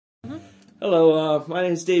Hello, my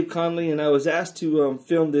name is Dave Conley, and I was asked to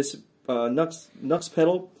film this Nux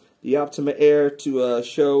pedal, the Optima Air, to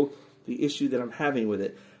show the issue that I'm having with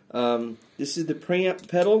it. This is the preamp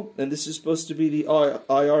pedal, and this is supposed to be the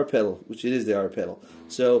IR pedal, which it is the IR pedal.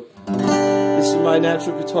 So, this is my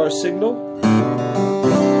natural guitar signal.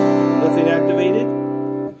 Nothing activated.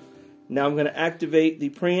 Now I'm going to activate the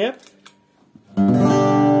preamp,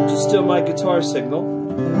 which is still my guitar signal,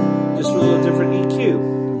 just with a little different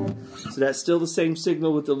EQ. So that's still the same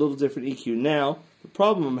signal with a little different EQ. Now, the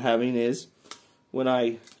problem I'm having is when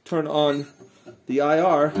I turn on the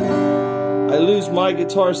IR, I lose my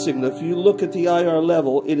guitar signal. If you look at the IR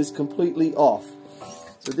level, it is completely off.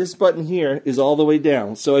 So this button here is all the way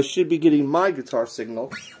down. So I should be getting my guitar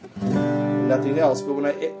signal, nothing else. But when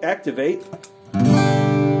I activate,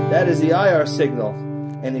 that is the IR signal.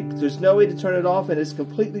 And there's no way to turn it off, and it's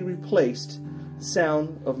completely replaced the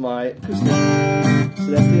sound of my acoustic. So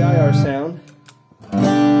that's the IR sound.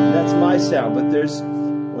 And that's my sound. But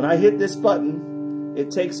when I hit this button, it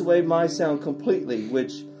takes away my sound completely,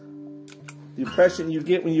 which the impression you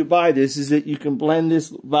get when you buy this is that you can blend this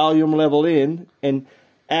volume level in and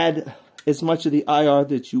add as much of the IR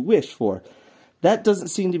that you wish for. That doesn't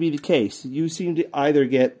seem to be the case. You seem to either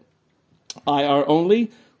get IR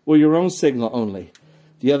only or your own signal only.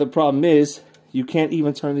 The other problem is you can't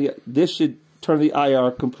even this should turn the IR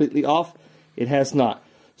completely off. It has not.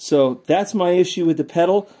 So that's my issue with the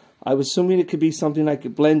pedal. I was assuming it could be something I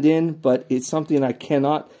could blend in, but it's something I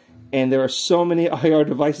cannot. And there are so many IR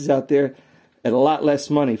devices out there at a lot less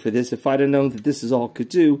money for this. If I'd have known that this is all it could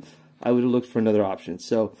do, I would have looked for another option.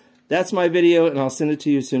 So that's my video, and I'll send it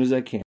to you as soon as I can.